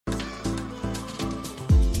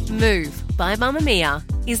Move by Mamamia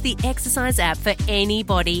is the exercise app for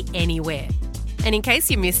anybody, anywhere. And in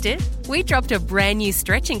case you missed it, we dropped a brand new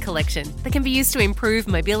stretching collection that can be used to improve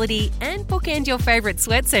mobility and bookend your favourite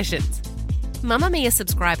sweat sessions. Mamamia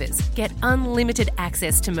subscribers get unlimited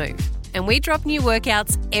access to Move, and we drop new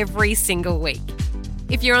workouts every single week.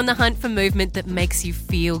 If you're on the hunt for movement that makes you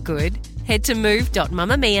feel good, head to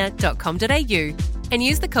move.mamamia.com.au and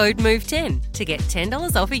use the code MOVE10 to get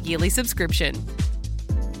 $10 off a yearly subscription.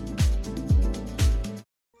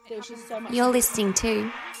 You're listening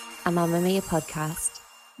to a Mamamia podcast.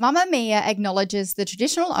 Mamamia acknowledges the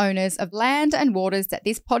traditional owners of land and waters that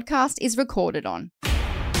this podcast is recorded on.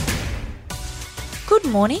 Good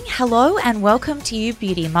morning, hello, and welcome to You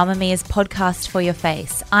Beauty, Mamamia's podcast for your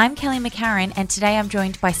face. I'm Kelly McCarran, and today I'm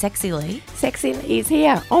joined by Sexy Lee. Sexy Lee's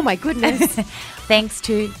here. Oh my goodness. Thanks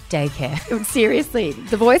to daycare. Seriously,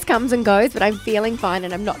 the voice comes and goes, but I'm feeling fine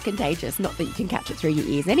and I'm not contagious. Not that you can catch it through your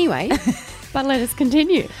ears anyway, but let us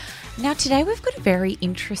continue. Now, today we've got a very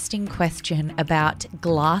interesting question about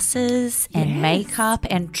glasses and makeup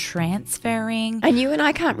and transferring. And you and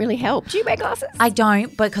I can't really help. Do you wear glasses? I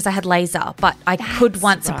don't because I had laser, but I could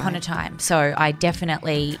once upon a time. So I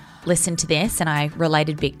definitely listened to this and I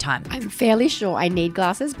related big time. I'm fairly sure I need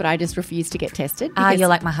glasses, but I just refuse to get tested. You're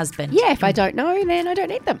like my husband. Yeah, if I don't know, then I don't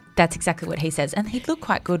need them. That's exactly what he says. And he'd look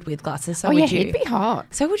quite good with glasses, so would you. He'd be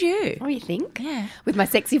hot. So would you. Oh, you think? Yeah. With my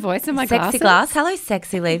sexy voice and my Sexy glass. Hello,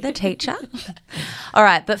 Sexy Lee, the teacher. All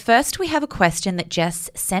right, but first we have a question that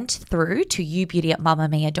Jess sent through to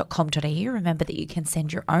youbeauty@mamamia.com.au. Remember that you can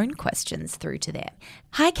send your own questions through to there.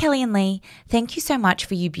 Hi, Kelly and Lee. Thank you so much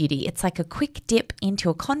for You Beauty. It's like a quick dip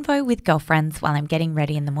into a convo with girlfriends while I'm getting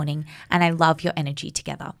ready in the morning, and I love your energy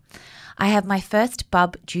together. I have my first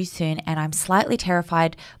bub due soon, and I'm slightly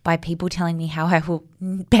terrified by people telling me how I will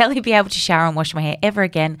barely be able to shower and wash my hair ever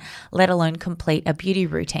again, let alone complete a beauty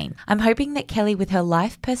routine. I'm hoping that Kelly, with her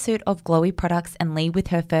life pursuit of glowy products, and Lee, with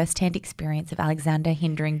her first-hand experience of Alexander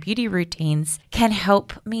hindering beauty routines, can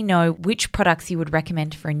help me know which products you would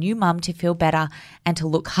recommend for a new mum to feel better and to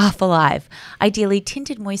look half alive. Ideally,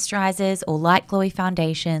 tinted moisturizers or light glowy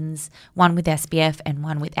foundations, one with SPF and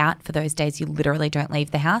one without for those days you literally don't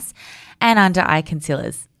leave the house, and under eye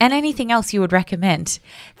concealers, and anything else you would recommend.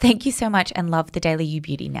 Thank you so much and love the Daily You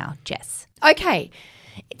Beauty now, Jess. Okay.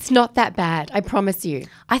 It's not that bad, I promise you.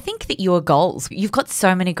 I think that your goals, you've got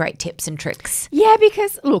so many great tips and tricks. Yeah,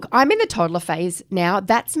 because look, I'm in the toddler phase now.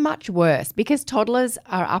 That's much worse because toddlers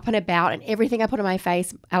are up and about and everything I put on my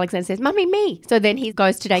face, Alexander says, Mummy, me. So then he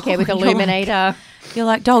goes to daycare with Illuminator. You're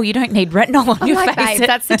like, doll, you don't need retinol on your face. Babe,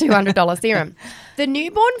 that's the $200 serum. The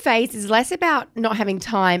newborn phase is less about not having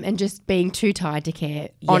time and just being too tired to care,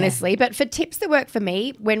 honestly. But for tips that work for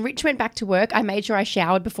me, when Rich went back to work, I made sure I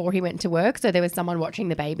showered before he went to work so there was someone watching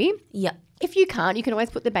the baby. Yeah. If you can't, you can always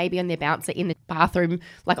put the baby on their bouncer in the bathroom,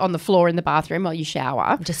 like on the floor in the bathroom while you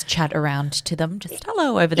shower. Just chat around to them. Just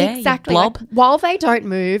hello over there. Exactly. Blob. Like, while they don't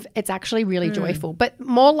move, it's actually really joyful. But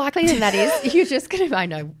more likely than that is you're just going to, I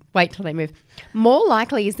know, wait till they move. More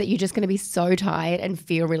likely is that you're just going to be so tired and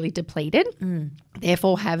feel really depleted.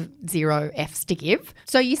 Therefore have zero Fs to give.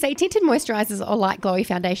 So you say tinted moisturizers or light glowy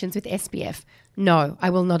foundations with SPF. No,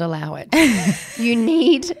 I will not allow it. You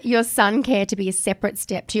need your sun care to be a separate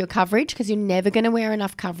step to your coverage because you're never going to wear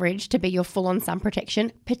enough coverage to be your full-on sun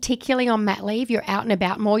protection, particularly on mat leave. You're out and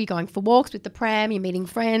about more. You're going for walks with the pram. You're meeting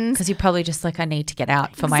friends. Because you're probably just like, I need to get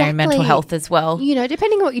out for my own mental health as well. You know,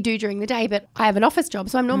 depending on what you do during the day, but I have an office job,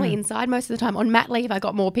 so I'm normally inside most of the time. On mat leave, I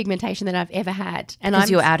got more pigmentation than I've ever had. Because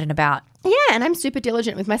you're out and about. Yeah, and I'm super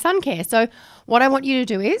diligent with my sun care. So what I want you to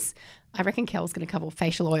do is, I reckon Kel's going to cover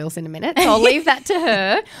facial oils in a minute, so I'll leave that to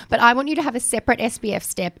her. But I want you to have a separate SPF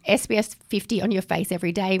step, SPF 50 on your face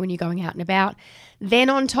every day when you're going out and about. Then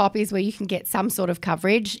on top is where you can get some sort of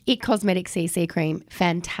coverage. It Cosmetics CC cream,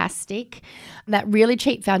 fantastic. That really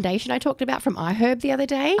cheap foundation I talked about from iHerb the other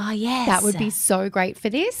day. Oh, yes. That would be so great for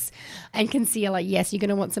this. And concealer, yes, you're going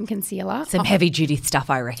to want some concealer. Some heavy duty stuff,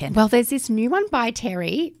 I reckon. Well, there's this new one by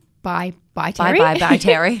Terry. By Terry. Bye,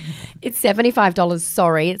 Terry. It's $75.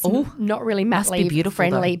 Sorry, it's not really matte leave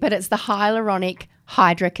friendly, but it's the Hyaluronic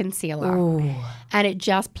Hydra Concealer. Ooh. And it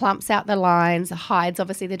just plumps out the lines, hides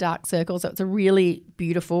obviously the dark circles. So it's a really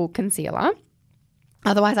beautiful concealer.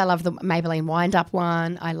 Otherwise, I love the Maybelline Wind Up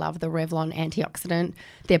one. I love the Revlon Antioxidant.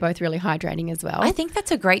 They're both really hydrating as well. I think that's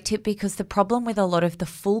a great tip because the problem with a lot of the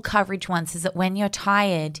full coverage ones is that when you're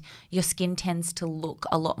tired, your skin tends to look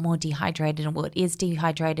a lot more dehydrated, and it is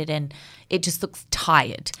dehydrated and it just looks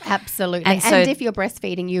tired. Absolutely. And And if you're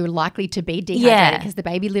breastfeeding, you're likely to be dehydrated because the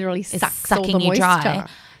baby literally sucks all the moisture. Dry.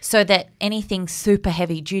 So that anything super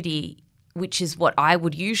heavy duty which is what I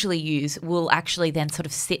would usually use, will actually then sort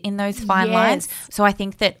of sit in those fine lines. So I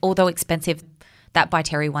think that although expensive, that By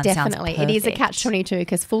Terry one sounds perfect. It is a catch-22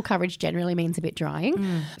 because full coverage generally means a bit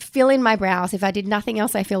drying. Fill in my brows. If I did nothing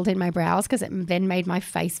else, I filled in my brows because it then made my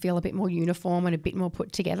face feel a bit more uniform and a bit more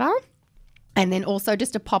put together. And then also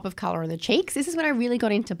just a pop of colour on the cheeks. This is when I really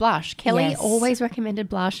got into blush. Kelly always recommended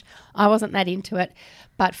blush. I wasn't that into it.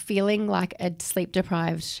 But feeling like a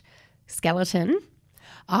sleep-deprived skeleton,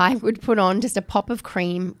 I would put on just a pop of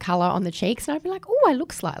cream colour on the cheeks and I'd be like, oh, I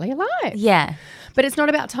look slightly alive. Yeah. But it's not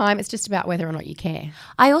about time. It's just about whether or not you care.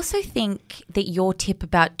 I also think that your tip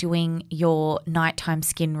about doing your nighttime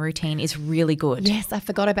skin routine is really good. Yes, I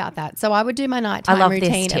forgot about that. So I would do my nighttime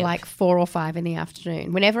routine at like 4 or 5 in the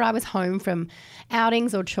afternoon whenever I was home from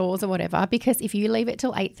outings or chores or whatever, because if you leave it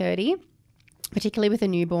till 8:30, particularly with a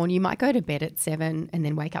newborn, you might go to bed at 7 and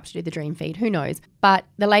then wake up to do the dream feed. Who knows? But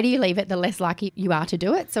the later you leave it, the less likely you are to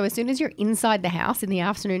do it. So as soon as you're inside the house in the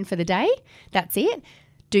afternoon for the day, that's it.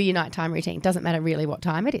 Do your nighttime routine. Doesn't matter really what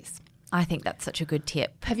time it is. I think that's such a good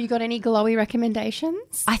tip. Have you got any glowy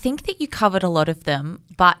recommendations? I think that you covered a lot of them,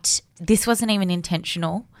 but this wasn't even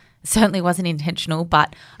intentional. Certainly wasn't intentional,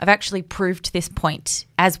 but I've actually proved this point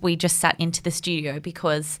as we just sat into the studio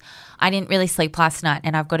because I didn't really sleep last night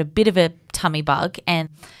and I've got a bit of a tummy bug. And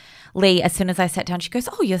Lee, as soon as I sat down, she goes,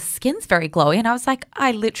 oh, your skin's very glowy. And I was like,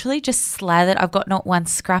 I literally just slathered. I've got not one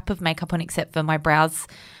scrap of makeup on except for my brows.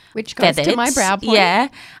 Which goes to my brow point. Yeah.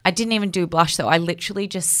 I didn't even do blush though. I literally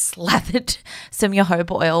just slathered some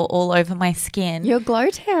jojoba oil all over my skin. Your glow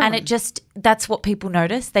town. And that's what people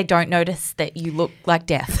notice. They don't notice that you look like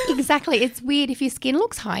death. Exactly. It's weird. If your skin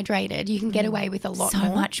looks hydrated, you can get away with a lot more.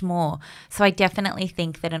 So much more. So I definitely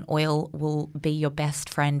think that an oil will be your best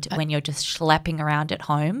friend when you're just schlepping around at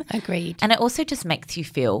home. Agreed. And it also just makes you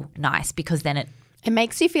feel nice because then it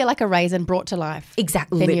makes you feel like a raisin brought to life.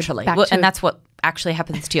 Exactly. Literally. And that's what actually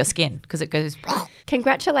happens to your skin because it goes.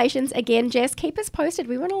 Congratulations again, Jess. Keep us posted.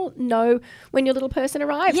 We want to know when your little person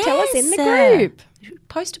arrives. Yes. Tell us in the group.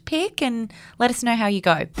 Post a pic and let us know how you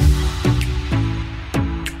go.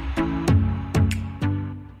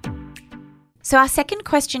 So our second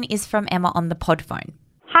question is from Emma on the pod phone.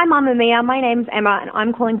 Hi, Mamma Mia. My name's Emma and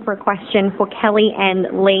I'm calling for a question for Kelly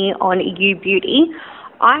and Lee on You Beauty.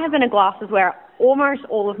 I have been a glasses wearer almost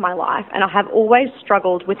all of my life, and I have always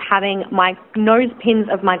struggled with having my nose pins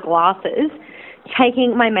of my glasses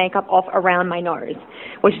taking my makeup off around my nose,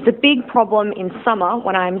 which is a big problem in summer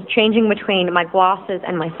when I'm changing between my glasses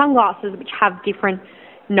and my sunglasses, which have different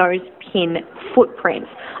nose pin footprints.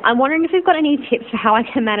 I'm wondering if you've got any tips for how I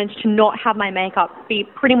can manage to not have my makeup be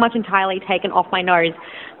pretty much entirely taken off my nose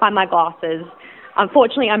by my glasses.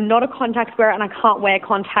 Unfortunately, I'm not a contacts wearer and I can't wear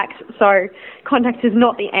contacts, so contacts is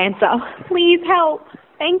not the answer. Please help.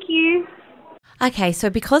 Thank you. Okay, so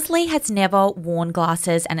because Lee has never worn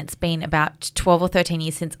glasses and it's been about 12 or 13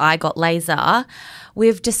 years since I got laser,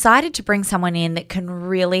 we've decided to bring someone in that can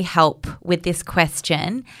really help with this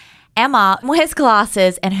question. Emma wears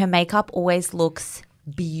glasses and her makeup always looks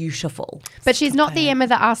beautiful. But she's not the Emma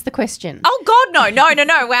that asked the question. Oh, God,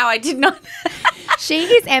 no. Wow, I did not. She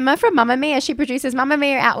is Emma from Mamma Mia. She produces Mamma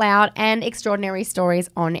Mia Out Loud and Extraordinary Stories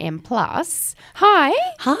on M+. Hi.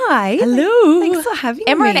 Hi. Hello. Thanks for having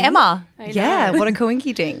Emma me. and Emma. Yeah, what a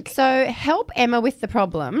coinky dink. So help Emma with the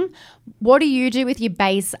problem. What do you do with your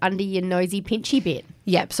base under your nosy pinchy bit?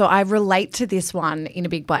 Yep, so I relate to this one in a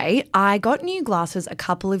big way. I got new glasses a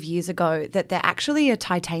couple of years ago that they're actually a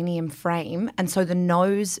titanium frame, and so the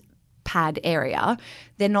nose pad area,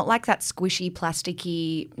 they're not like that squishy,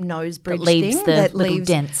 plasticky nose bridge that leaves thing. The that little leaves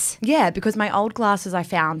dents. Yeah, because my old glasses I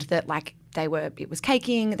found that it was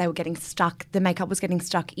caking, they were getting stuck, the makeup was getting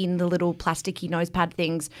stuck in the little plasticky nose pad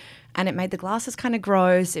things, and it made the glasses kind of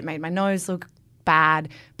gross, it made my nose look bad.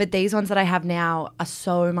 But these ones that I have now are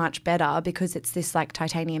so much better because it's this like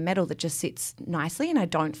titanium metal that just sits nicely and I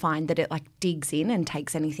don't find that it like digs in and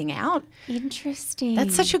takes anything out. Interesting.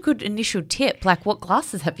 That's such a good initial tip. Like, what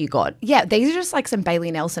glasses have you got? Yeah, these are just like some Bailey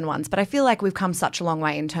Nelson ones, but I feel like we've come such a long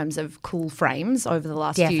way in terms of cool frames over the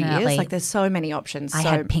last few years. Like, there's so many options. I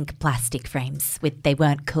had pink plastic frames. They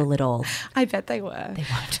weren't cool at all. I bet they were. They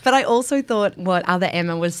weren't. But I also thought what other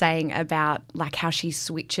Emma was saying about like how she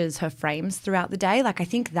switches her frames throughout the day, like I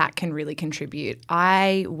think that can really contribute.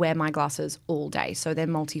 I wear my glasses all day, so they're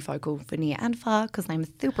multifocal for near and far because I'm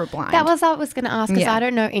super blind. That was what I was going to ask because I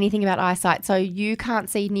don't know anything about eyesight, so you can't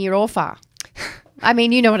see near or far. I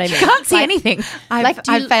mean, you know what I mean. Can't see anything.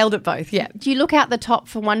 I've failed at both, yeah. Do you look out the top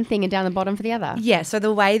for one thing and down the bottom for the other? Yeah, so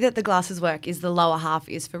the way that the glasses work is the lower half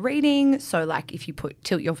is for reading. So like if you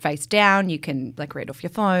tilt your face down, you can like read off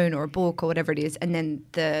your phone or a book or whatever it is. And then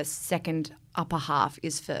the second upper half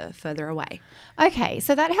is for further away. Okay,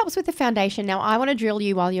 so that helps with the foundation. Now, I want to drill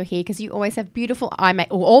you while you're here because you always have beautiful eye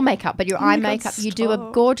makeup, or all makeup, but your eye makeup, you do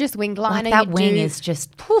a gorgeous winged liner. Like that wing is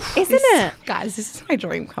just poof. Isn't it? Guys, this is my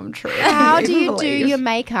dream come true. How do you do your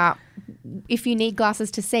makeup if you need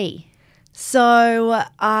glasses to see? So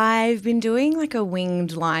I've been doing like a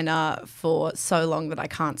winged liner for so long that I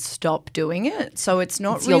can't stop doing it. So it's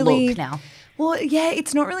not It's really your look now. Well, yeah,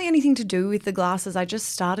 it's not really anything to do with the glasses. I just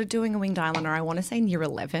started doing a winged eyeliner, I want to say in year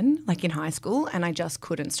 11, like in high school, and I just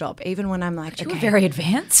couldn't stop. Even when I'm like, You were okay, very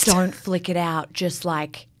advanced. don't flick it out, just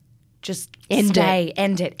end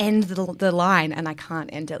the line, and I can't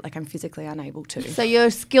end it. Like I'm physically unable to. So you're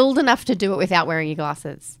skilled enough to do it without wearing your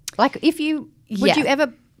glasses. Like would Yeah. you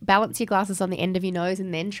ever balance your glasses on the end of your nose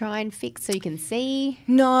and then try and fix so you can see?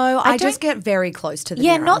 No, I just get very close to the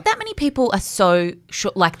Yeah, mirror. not that many people are so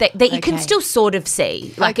short, like that you can Okay. still sort of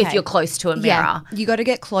see, like if Okay. you're close to a mirror. Yeah, you got to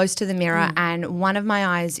get close to the mirror, and one of my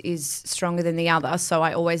eyes is stronger than the other, so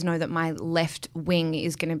I always know that my left wing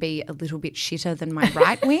is going to be a little bit shitter than my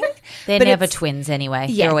right wing. They're But never it's- twins anyway.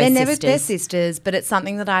 Yeah, they're always they're sisters. sisters, but it's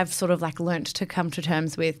something that I've sort of like learnt to come to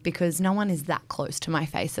terms with because no one is that close to my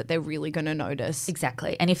face that they're really going to notice.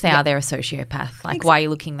 Exactly. And if they are, they're a sociopath. Like, why are you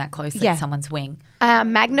looking that close Yeah. at someone's wing?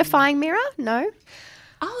 Magnifying mirror? No.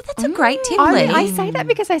 Oh, that's a great tip, I, Lee. I say that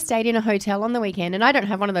because I stayed in a hotel on the weekend and I don't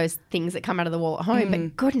have one of those things that come out of the wall at home,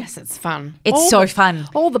 but goodness, it's fun. It's All so the- fun.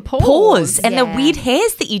 All the Pores and the Yeah. weird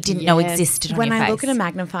hairs that you didn't know Yes. existed on When your I face. look at a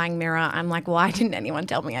magnifying mirror, I'm like, why didn't anyone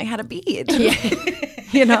tell me I had a beard?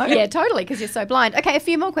 You know? Yeah, totally, because you're so blind. Okay, a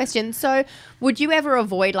few more questions. So, would you ever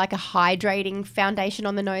avoid like a hydrating foundation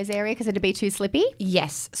on the nose area because it'd be too slippy?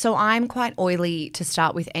 Yes. So I'm quite oily to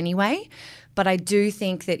start with anyway. But I do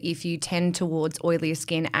think that if you tend towards oilier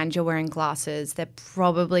skin and you're wearing glasses, they're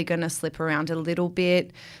probably going to slip around a little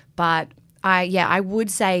bit. But I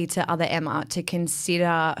would say to other Emma to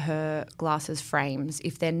consider her glasses frames.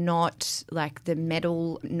 If they're not like the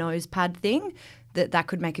metal nose pad thing, that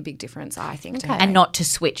could make a big difference, I think. to her. and not to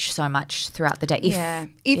switch so much throughout the day.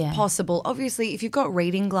 If possible. Obviously, if you've got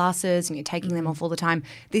reading glasses and you're taking them off all the time,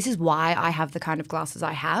 this is why I have the kind of glasses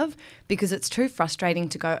I have, because it's too frustrating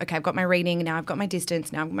to go, okay, I've got my reading, now I've got my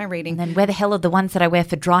distance, now I've got my reading. And then where the hell are the ones that I wear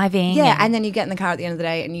for driving? Yeah, and then you get in the car at the end of the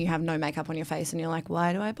day and you have no makeup on your face and you're like,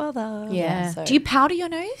 why do I bother? Yeah. So, Do you powder your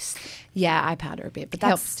nose? yeah, I powder a bit, but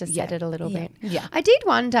Helps that's to set it a little bit. Yeah. I did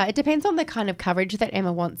wonder, it depends on the kind of coverage that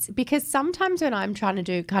Emma wants, because sometimes when I'm trying to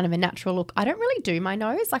do kind of a natural look, I don't really do my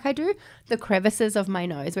nose. Like I do the crevices of my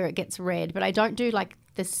nose where it gets red, but I don't do like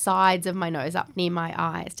the sides of my nose up near my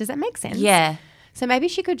eyes. Does that make sense? Yeah. So maybe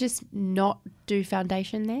she could just not do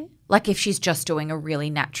foundation there. Like if she's just doing a really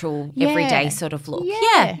natural, Yeah. everyday sort of look.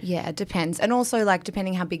 Yeah. Yeah, it depends. And also, like,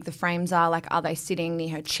 depending how big the frames are, like, are they sitting near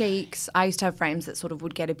her cheeks? I used to have frames that sort of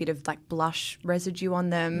would get a bit of, like, blush residue on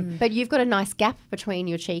them. But you've got a nice gap between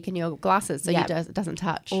your cheek and your glasses, so Yeah. it doesn't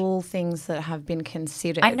touch. All things that have been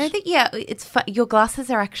considered. I know that, your glasses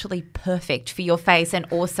are actually perfect for your face and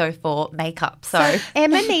also for makeup. So,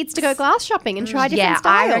 Emma needs to go glass shopping and try different yeah,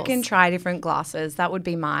 styles. I reckon try different glasses. That would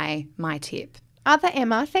be my tip. Other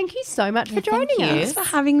Emma, thank you so much for joining you. us. Thanks for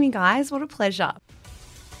having me, guys. What a pleasure.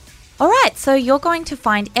 all right, so you're going to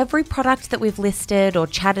find every product that we've listed or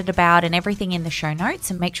chatted about and everything in the show notes,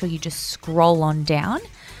 and make sure you just scroll on down.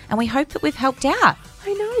 And we hope that we've helped out.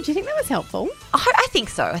 I know. Do you think that was helpful? I think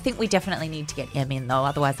so. I think we definitely need to get Em in, though.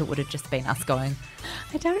 Otherwise, it would have just been us going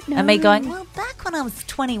I don't know. and me going, well, back when I was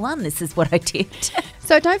 21, this is what I did.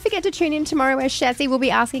 So don't forget to tune in tomorrow where Shazzy will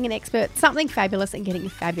be asking an expert something fabulous and getting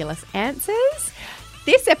fabulous answers.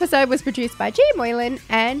 This episode was produced by Gia Moylan,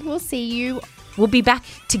 and we'll see you We'll be back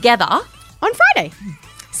together. on Friday.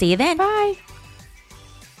 See you then. Bye.